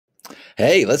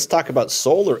Hey, let's talk about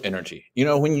solar energy.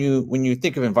 When you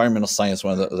think of environmental science,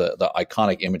 one of the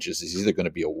iconic images is either going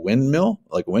to be a windmill,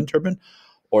 like a wind turbine,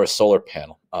 or a solar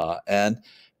panel.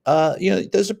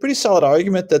 There's a pretty solid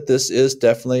argument that this is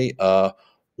definitely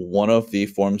one of the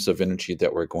forms of energy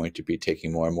that we're going to be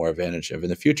taking more and more advantage of in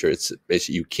the future. It's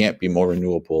basically you can't be more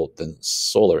renewable than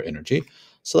solar energy.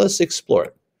 So let's explore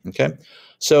it. Okay.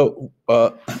 So,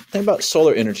 the thing about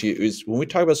solar energy is when we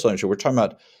talk about solar energy, we're talking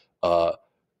about uh,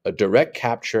 a direct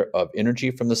capture of energy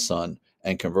from the sun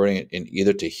and converting it in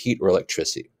either to heat or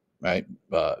electricity, right?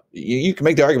 You can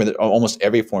make the argument that almost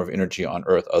every form of energy on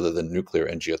Earth, other than nuclear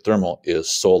and geothermal, is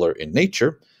solar in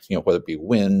nature. Whether it be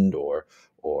wind or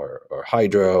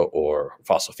hydro or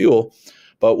fossil fuel.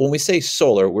 But when we say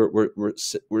solar,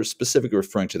 we're specifically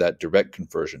referring to that direct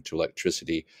conversion to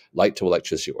electricity, light to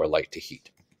electricity, or light to heat.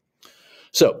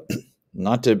 So,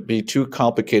 not to be too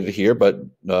complicated here, but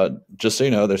just so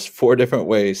you know, there's four different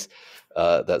ways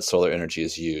that solar energy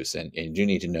is used, and you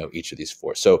need to know each of these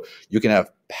four. So you can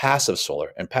have passive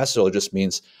solar, and passive solar just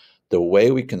means the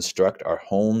way we construct our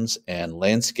homes and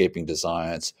landscaping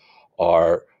designs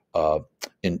are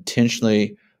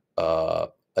intentionally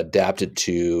adapted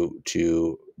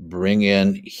to bring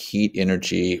in heat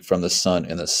energy from the sun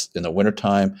in the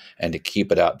wintertime and to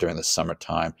keep it out during the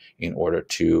summertime in order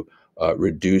to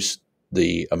reduce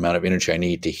the amount of energy I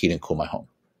need to heat and cool my home.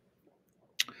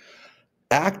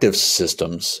 Active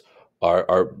systems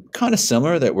are kind of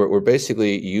similar, that we're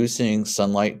basically using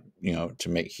sunlight, to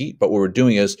make heat, but what we're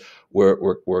doing is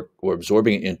we're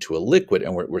absorbing it into a liquid,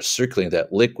 and we're circulating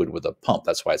that liquid with a pump.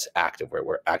 That's why it's active, where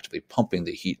we're actively pumping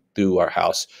the heat through our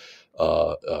house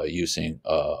using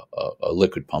a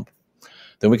liquid pump.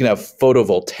 Then we can have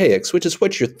photovoltaics, which is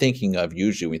what you're thinking of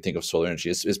usually when you think of solar energy.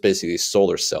 It's basically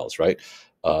solar cells, right?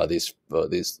 These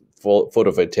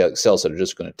photovoltaic cells that are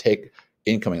just going to take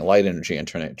incoming light energy and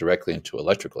turn it directly into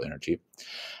electrical energy.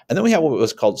 And then we have what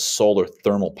was called solar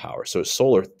thermal power. So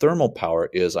solar thermal power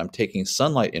is I'm taking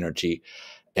sunlight energy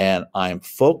and I'm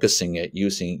focusing it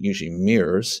using usually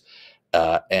mirrors,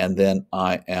 and then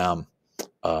I am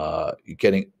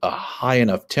getting a high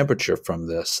enough temperature from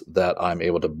this that I'm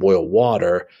able to boil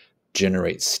water,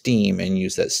 generate steam, and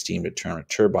use that steam to turn a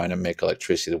turbine and make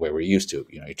electricity the way we're used to.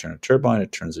 You turn a turbine,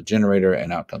 it turns a generator,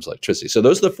 and out comes electricity. So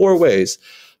those are the four ways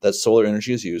that solar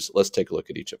energy is used. Let's take a look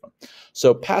at each of them.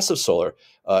 So passive solar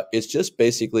is just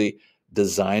basically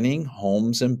designing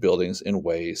homes and buildings in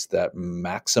ways that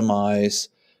maximize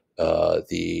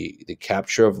the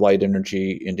capture of light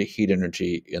energy into heat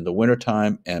energy in the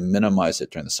wintertime and minimize it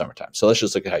during the summertime. So let's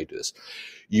just look at how you do this.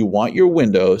 You want your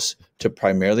windows to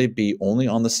primarily be only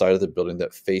on the side of the building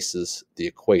that faces the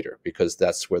equator, because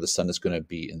that's where the sun is going to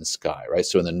be in the sky, right?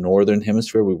 So in the northern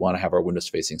hemisphere, we want to have our windows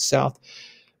facing south.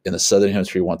 In the southern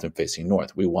hemisphere, we want them facing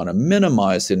north. We want to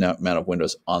minimize the amount of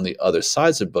windows on the other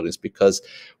sides of buildings, because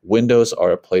windows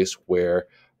are a place where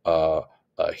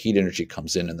heat energy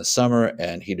comes in the summer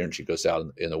and heat energy goes out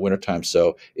in the wintertime.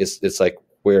 So it's like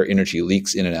where energy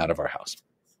leaks in and out of our house.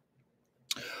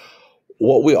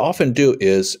 What we often do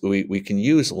is we can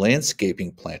use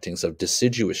landscaping plantings of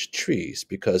deciduous trees,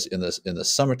 because in the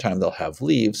summertime they'll have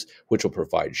leaves which will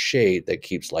provide shade that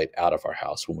keeps light out of our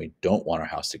house when we don't want our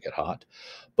house to get hot.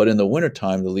 But in the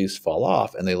wintertime the leaves fall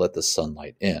off and they let the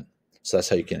sunlight in. So that's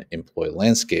how you can employ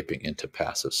landscaping into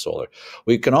passive solar.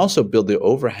 We can also build the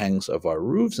overhangs of our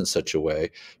roofs in such a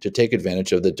way to take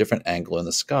advantage of the different angle in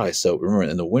the sky. So remember,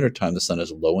 in the wintertime the sun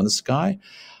is low in the sky.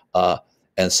 Uh,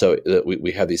 and so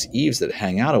we have these eaves that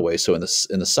hang out away. So in the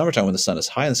summertime, when the sun is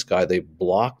high in the sky, they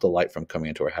block the light from coming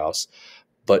into our house.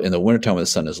 But in the wintertime, when the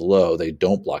sun is low, they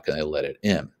don't block it, and they let it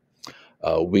in.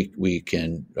 We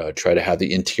can try to have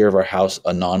the interior of our house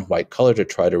a non-white color to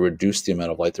try to reduce the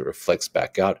amount of light that reflects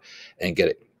back out and get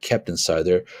it kept inside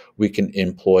there. We can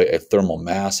employ a thermal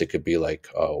mass. It could be like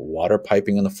water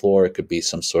piping in the floor. It could be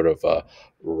some sort of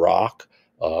rock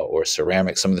or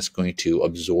ceramic, something that's going to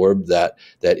absorb that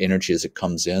energy as it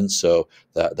comes in, so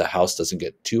that the house doesn't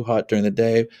get too hot during the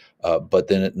day, but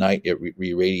then at night it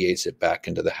re-radiates it back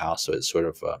into the house, so it sort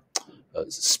of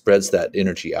spreads that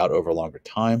energy out over a longer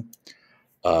time.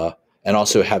 Uh, and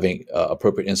also having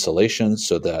appropriate insulation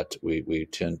so that we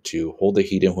tend to hold the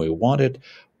heat in when we want it,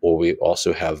 or we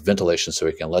also have ventilation so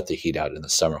we can let the heat out in the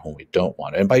summer when we don't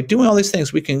want it. And by doing all these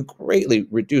things, we can greatly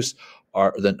reduce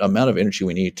the amount of energy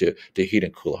we need to heat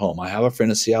and cool a home. I have a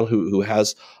friend in Seattle who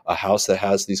has a house that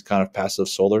has these kind of passive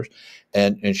solar,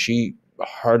 and she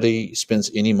hardly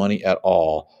spends any money at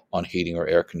all on heating or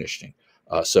air conditioning.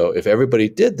 So if everybody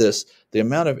did this, the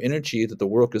amount of energy that the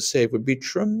world could save would be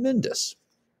tremendous.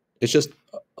 It's just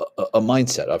a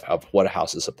mindset of what a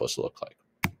house is supposed to look like.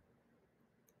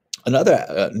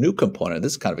 Another new component,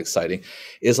 this is kind of exciting,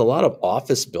 is a lot of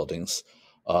office buildings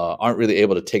aren't really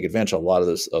able to take advantage of a lot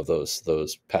of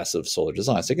those passive solar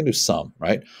designs. They can do some,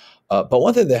 right? But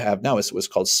one thing they have now is what's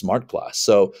called smart glass.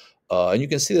 So, and you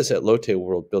can see this at Lotte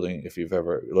World Building if you've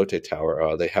ever Lotte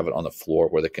Tower. They have it on the floor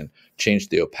where they can change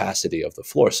the opacity of the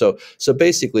floor. So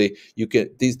basically, you can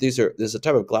there's a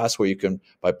type of glass where you can,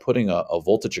 by putting a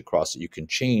voltage across it, you can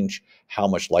change how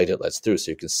much light it lets through.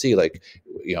 So you can see, like,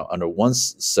 under one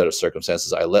set of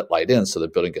circumstances, I let light in so the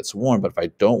building gets warm. But if I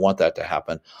don't want that to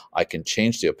happen, I can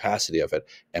change the opacity of it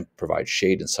and provide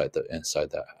shade inside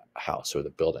the house or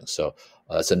the building. So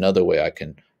that's another way I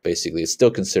can basically, it's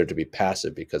still considered to be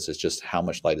passive because it's just how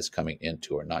much light is coming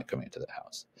into or not coming into the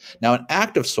house. Now, an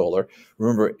active solar,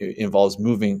 remember, it involves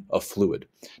moving a fluid.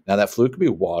 Now, that fluid could be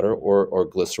water or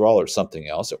glycerol or something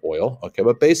else, or oil. Okay,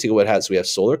 but basically what it has, we have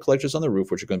solar collectors on the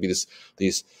roof, which are going to be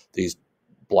these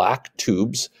black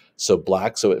tubes. So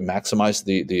black, so it maximizes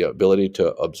the ability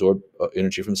to absorb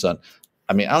energy from the sun.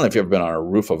 I mean, I don't know if you've ever been on a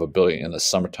roof of a building in the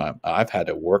summertime. I've had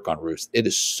to work on roofs. It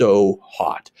is so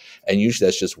hot. And usually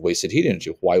that's just wasted heat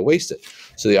energy. Why waste it?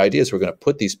 So the idea is we're going to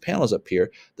put these panels up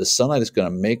here. The sunlight is going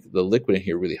to make the liquid in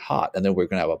here really hot. And then we're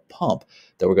going to have a pump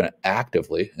that we're going to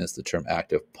actively, hence the term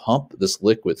active, pump this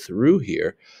liquid through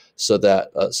here so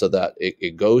that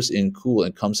it goes in cool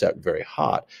and comes out very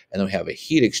hot. And then we have a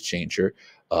heat exchanger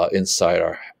inside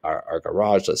our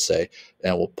garage, let's say,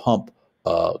 and we'll pump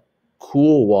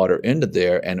cool water into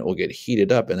there, and it will get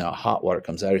heated up, and now hot water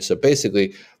comes out here. So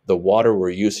basically, the water we're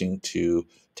using to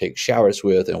take showers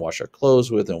with and wash our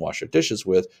clothes with and wash our dishes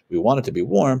with, we want it to be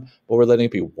warm, but we're letting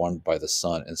it be warmed by the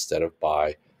sun instead of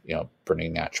by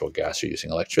burning natural gas or using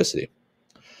electricity.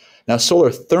 Now,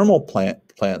 solar thermal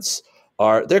plants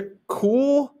they're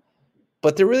cool,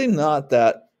 but they're really not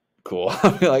that cool.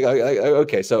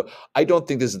 Okay, so I don't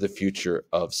think this is the future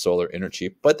of solar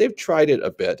energy, but they've tried it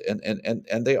a bit,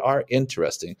 and they are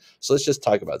interesting. So let's just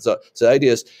talk about it. So the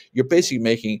idea is you're basically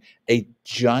making a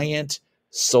giant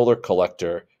solar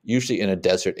collector, usually in a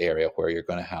desert area where you're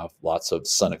going to have lots of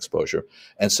sun exposure.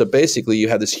 And so basically you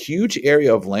have this huge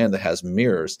area of land that has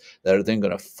mirrors that are then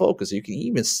going to focus. You can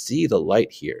even see the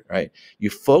light here, right? You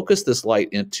focus this light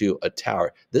into a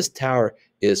tower. This tower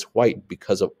is white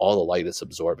because of all the light it's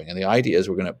absorbing. And the idea is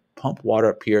we're going to pump water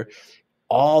up here.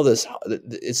 All this,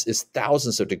 it's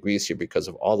thousands of degrees here because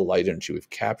of all the light energy. We've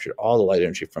captured all the light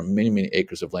energy from many, many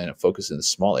acres of land and focused in a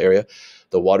small area.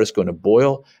 The water's going to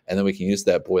boil, and then we can use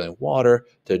that boiling water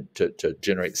to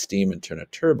generate steam and turn a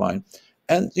turbine.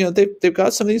 And they've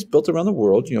got some of these built around the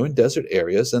world, in desert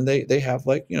areas, and they have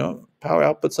power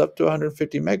outputs up to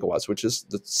 150 megawatts, which is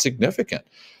significant.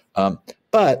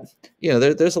 But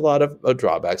there's a lot of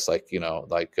drawbacks, you've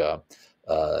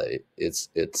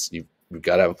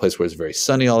got to have a place where it's very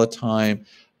sunny all the time.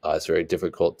 It's very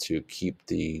difficult to keep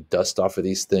the dust off of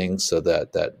these things, so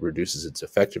that reduces its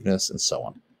effectiveness and so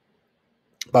on.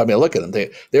 But I mean, look at them;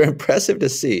 they're impressive to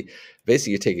see.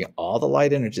 Basically, you're taking all the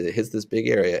light energy that hits this big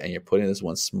area, and you're putting this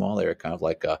one small area, kind of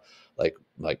like a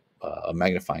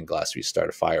magnifying glass where you start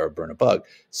a fire or burn a bug.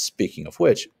 Speaking of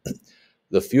which,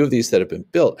 the few of these that have been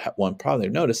built, one problem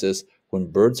they've noticed is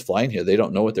when birds fly in here, they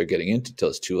don't know what they're getting into till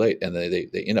it's too late, and they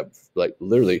end up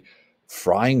literally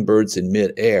frying birds in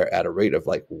midair at a rate of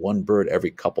one bird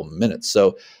every couple minutes.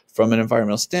 So from an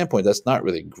environmental standpoint, that's not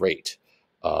really great.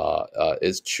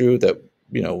 It's true that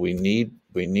we need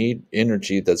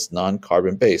energy that's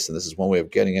non-carbon based, and this is one way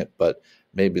of getting it, but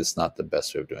maybe it's not the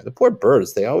best way of doing it. The poor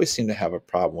birds, they always seem to have a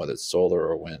problem whether it's solar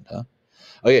or wind, huh?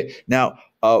 Okay, now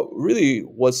really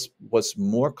what's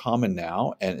more common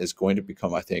now and is going to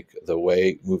become, I think, the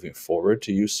way moving forward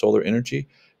to use solar energy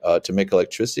to make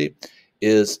electricity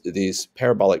is these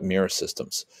parabolic mirror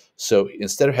systems. So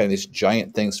instead of having these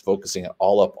giant things focusing it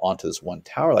all up onto this one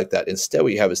tower like that, instead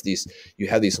what you have is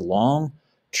these long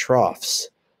troughs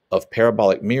of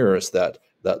parabolic mirrors that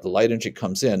the light energy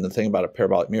comes in. The thing about a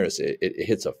parabolic mirror is it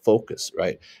hits a focus,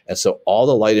 right? And so all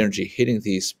the light energy hitting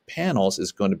these panels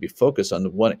is going to be focused on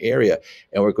one area,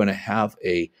 and we're going to have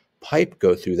a pipe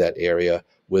go through that area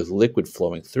with liquid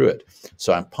flowing through it.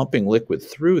 So I'm pumping liquid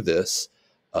through this,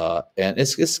 and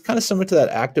it's kind of similar to that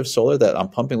active solar that I'm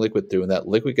pumping liquid through, and that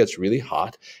liquid gets really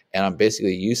hot, and I'm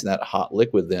basically using that hot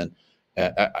liquid then.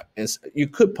 You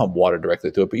could pump water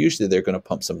directly through it, but usually they're going to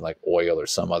pump something like oil or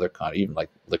some other kind, even like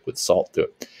liquid salt through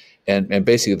it. And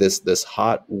basically this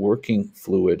hot working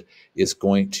fluid is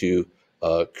going to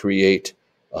create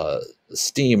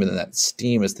steam, and then that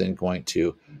steam is then going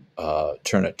to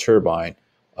turn a turbine.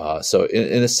 So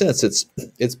in a sense,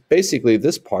 it's basically,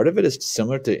 this part of it is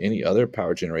similar to any other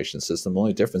power generation system. The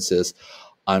only difference is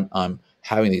I'm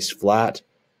having these flat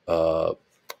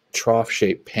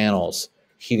trough-shaped panels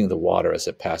heating the water as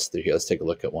it passes through here. Let's take a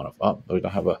look at one of. Oh, we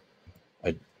don't have a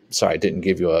sorry, I didn't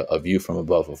give you a view from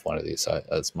above of one of these.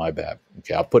 That's my bad.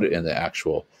 Okay, I'll put it in the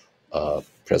actual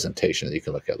presentation that you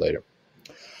can look at later.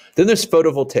 Then there's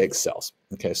photovoltaic cells.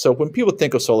 Okay, so when people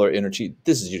think of solar energy,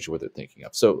 this is usually what they're thinking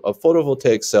of. So a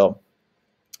photovoltaic cell,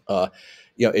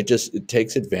 it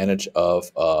takes advantage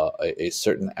of a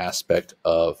certain aspect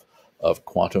of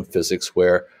quantum physics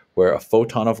where a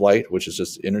photon of light, which is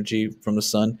just energy from the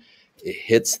sun, it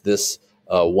hits this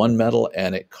one metal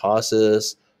and it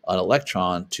causes an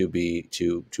electron to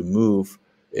move.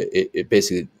 It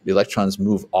basically, the electrons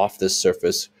move off this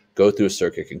surface, go through a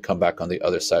circuit, and come back on the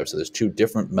other side. So there's two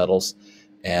different metals,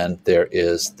 and there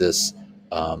is this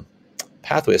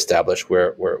pathway established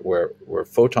where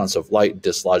photons of light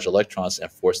dislodge electrons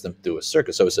and force them through a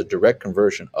circuit. So it's a direct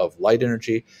conversion of light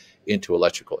energy into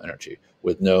electrical energy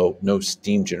with no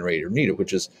steam generator needed,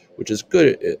 which is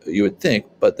good, you would think,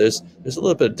 but there's a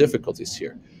little bit of difficulties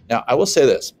here. Now, I will say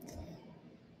this.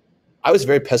 I was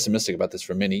very pessimistic about this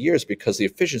for many years because the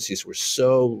efficiencies were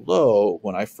so low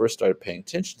when I first started paying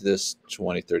attention to this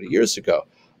 20, 30 years ago.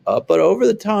 But over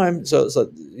the time,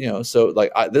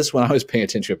 this when I was paying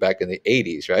attention back in the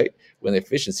 80s, right, when the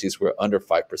efficiencies were under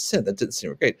 5%, that didn't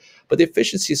seem great. But the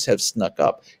efficiencies have snuck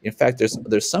up. In fact,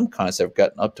 there's some kinds that have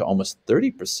gotten up to almost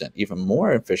 30%, even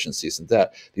more efficiencies than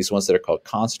that. These ones that are called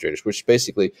concentrators, which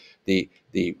basically the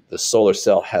solar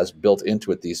cell has built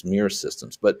into it these mirror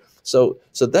systems. But so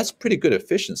that's pretty good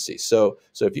efficiency. So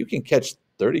if you can catch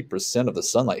 30% of the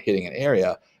sunlight hitting an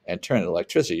area and turn it into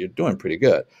electricity, you're doing pretty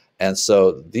good. And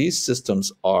so these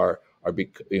systems are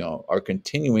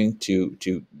continuing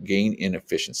to gain in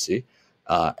efficiency,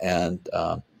 and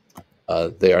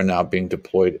they are now being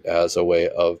deployed as a way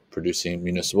of producing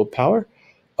municipal power.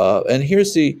 And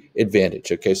here's the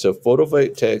advantage. Okay, so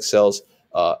photovoltaic cells,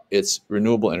 it's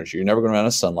renewable energy. You're never going to run out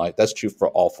of sunlight. That's true for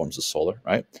all forms of solar,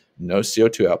 right? No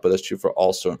CO2 output. That's true for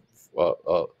all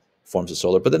forms of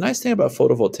solar. But the nice thing about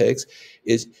photovoltaics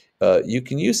is you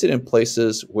can use it in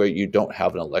places where you don't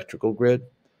have an electrical grid.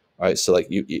 All right, so like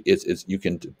you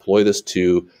can deploy this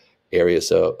to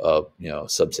areas of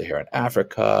sub-Saharan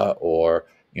Africa or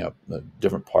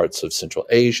different parts of Central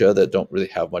Asia that don't really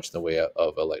have much in the way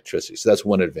of electricity. So that's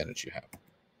one advantage you have.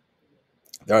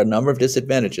 There are a number of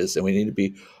disadvantages, and we need to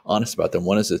be honest about them.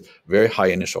 One is a very high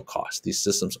initial cost. These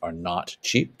systems are not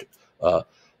cheap.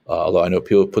 Although I know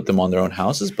people put them on their own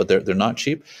houses, but they're not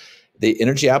cheap. The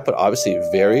energy output obviously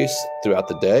varies throughout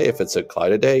the day. If it's a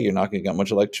cloudy day, you're not going to get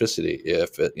much electricity.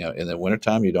 If in the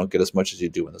wintertime, you don't get as much as you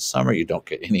do in the summer. You don't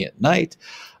get any at night.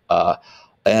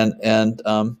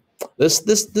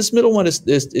 This middle one is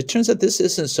it turns out this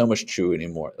isn't so much true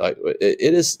anymore. Like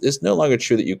it's no longer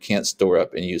true that you can't store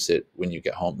up and use it when you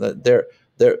get home. Their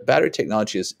battery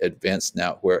technology is advanced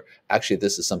now where actually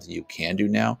this is something you can do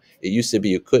now. It used to be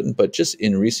you couldn't, but just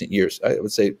in recent years, I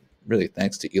would say really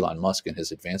thanks to Elon Musk and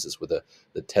his advances with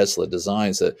the Tesla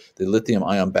designs, the lithium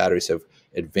ion batteries have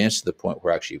advanced to the point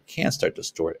where actually you can start to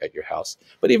store it at your house.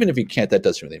 But even if you can't, that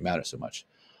doesn't really matter so much.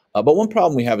 But one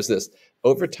problem we have is this.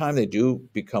 Over time, they do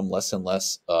become less and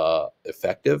less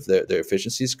effective. Their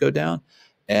efficiencies go down.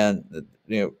 And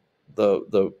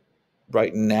the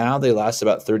right now, they last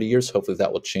about 30 years. Hopefully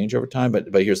that will change over time.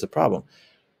 But here's the problem.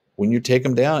 When you take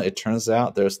them down, it turns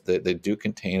out they do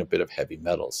contain a bit of heavy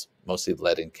metals, mostly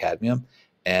lead and cadmium,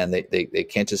 and they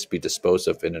can't just be disposed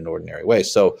of in an ordinary way.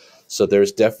 So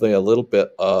there's definitely a little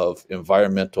bit of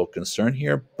environmental concern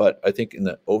here. But I think in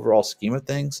the overall scheme of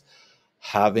things,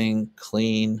 having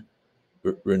clean,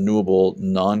 renewable,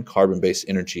 non-carbon-based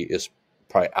energy is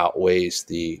probably outweighs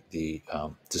the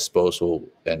disposal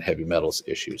and heavy metals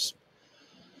issues.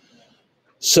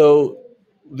 So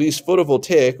these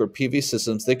photovoltaic or PV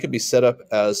systems, they can be set up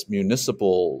as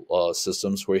municipal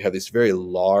systems where you have these very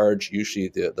large, usually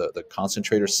the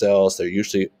concentrator cells. They're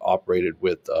usually operated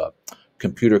with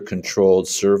computer-controlled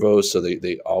servos, so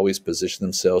they always position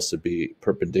themselves to be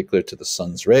perpendicular to the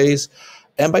sun's rays.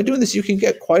 And by doing this, you can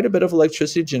get quite a bit of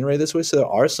electricity generated this way. So there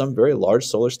are some very large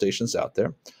solar stations out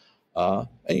there. And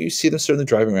you see them certainly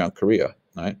driving around Korea,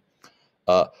 right?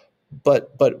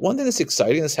 But one thing that's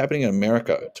exciting that's happening in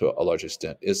America to a large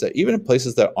extent is that even in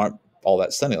places that aren't all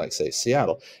that sunny, like say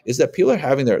Seattle, is that people are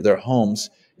having their homes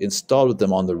installed with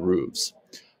them on the roofs.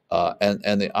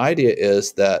 And the idea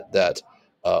is that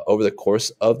over the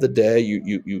course of the day,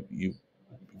 you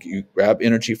grab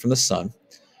energy from the sun.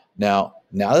 Now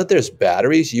that there's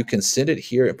batteries, you can send it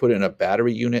here and put it in a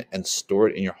battery unit and store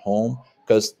it in your home.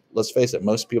 Because let's face it,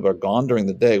 most people are gone during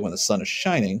the day when the sun is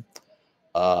shining.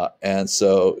 And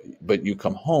so, but you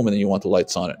come home and then you want the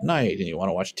lights on at night, and you want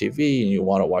to watch TV, and you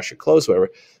want to wash your clothes, whatever.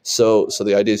 So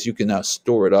the idea is you can now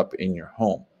store it up in your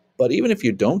home. But even if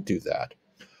you don't do that,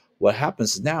 what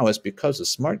happens now is because of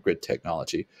smart grid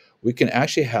technology, we can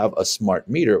actually have a smart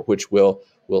meter which will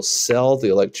sell the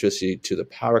electricity to the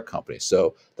power company.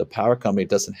 So the power company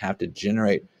doesn't have to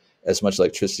generate as much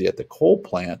electricity at the coal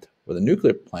plant or the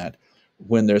nuclear plant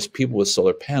when there's people with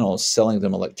solar panels selling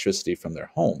them electricity from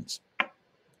their homes.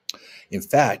 In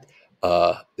fact,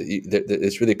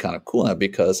 it's really kind of cool now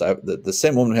because the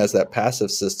same woman who has that passive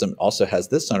system also has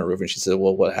this on her roof, and she said,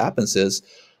 "Well, what happens is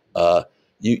uh,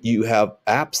 you have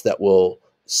apps that will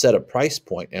set a price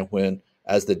point, and when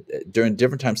as the during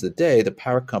different times of the day, the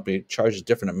power company charges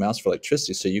different amounts for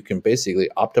electricity, so you can basically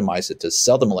optimize it to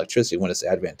sell them electricity when it's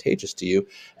advantageous to you,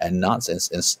 and not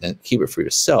and keep it for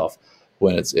yourself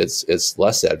when it's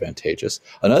less advantageous."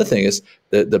 Another thing is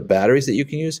the batteries that you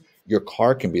can use. Your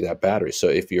car can be that battery. So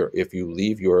if you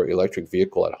leave your electric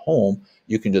vehicle at home,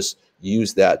 you can just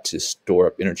use that to store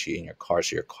up energy in your car.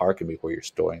 So your car can be where you're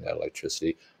storing that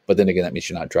electricity. But then again, that means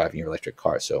you're not driving your electric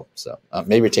car. So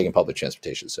maybe you're taking public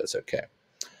transportation, so it's okay.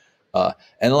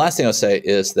 And the last thing I'll say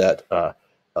is that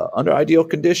under ideal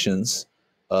conditions,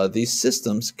 these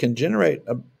systems can generate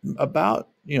about,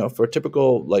 for a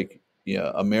typical like,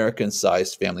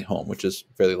 American-sized family home, which is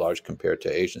fairly large compared to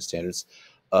Asian standards.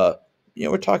 Uh,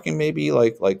 we're talking maybe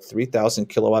like 3,000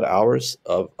 kilowatt hours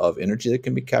of energy that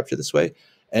can be captured this way.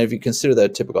 And if you consider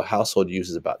that a typical household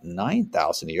uses about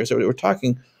 9,000 a year, so we're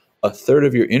talking a third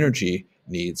of your energy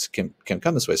needs can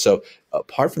come this way. So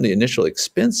apart from the initial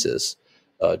expenses,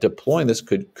 deploying this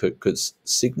could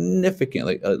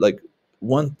significantly, like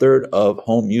one third of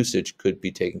home usage could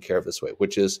be taken care of this way,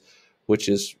 which is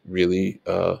really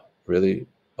really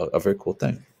a very cool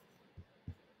thing.